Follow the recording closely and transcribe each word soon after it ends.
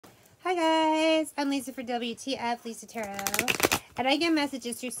Hi guys, I'm Lisa for wtfLisaTarot, and I get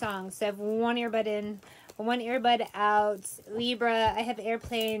messages through songs. So I have one earbud in, one earbud out. Libra, I have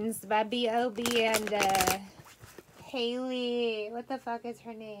Airplanes by B.O.B. and Haley. What the fuck is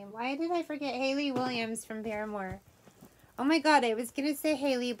her name? Why did I forget Haley Williams from Paramore? Oh my god, I was gonna say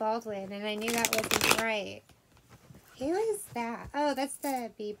Haley Baldwin, and I knew that wasn't right. Who is that? Oh, that's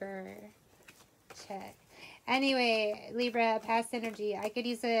the Bieber chick. Anyway, Libra, past energy. I could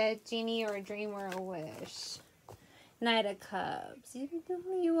use a genie or a dream or a wish. Knight of Cups.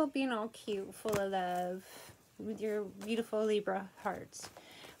 You will be all cute, full of love, with your beautiful Libra heart.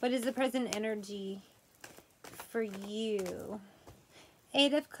 What is the present energy for you?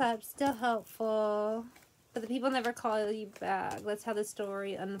 Eight of Cups, still helpful, but the people never call you back. That's how the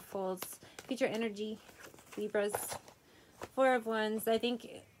story unfolds. Future energy, Libras. Four of Wands. I think...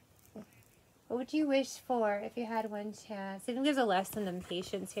 What would you wish for if you had one chance? I think there's a lesson in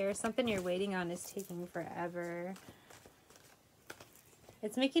patience here. Something you're waiting on is taking forever.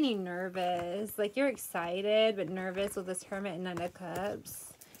 It's making you nervous. Like you're excited but nervous with this Hermit and Knight of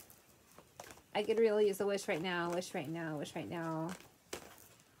Cups. I could really use a wish right now. Wish right now. Wish right now.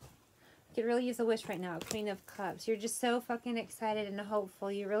 I could really use a wish right now. Queen of Cups. You're just so fucking excited and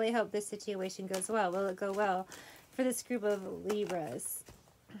hopeful. You really hope this situation goes well. Will it go well for this group of Libras?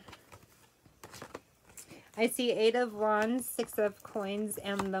 I see Eight of Wands, Six of Coins,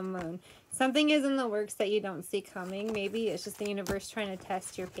 and the Moon. Something is in the works that you don't see coming. Maybe it's just the universe trying to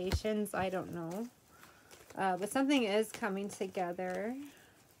test your patience. I don't know. But something is coming together.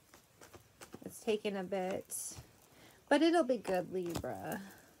 It's taking a bit. But it'll be good, Libra.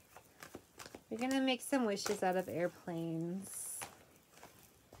 You're going to make some wishes out of airplanes.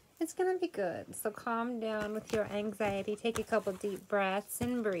 It's going to be good. So calm down with your anxiety. Take a couple deep breaths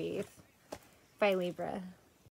and breathe. Bye, Libra.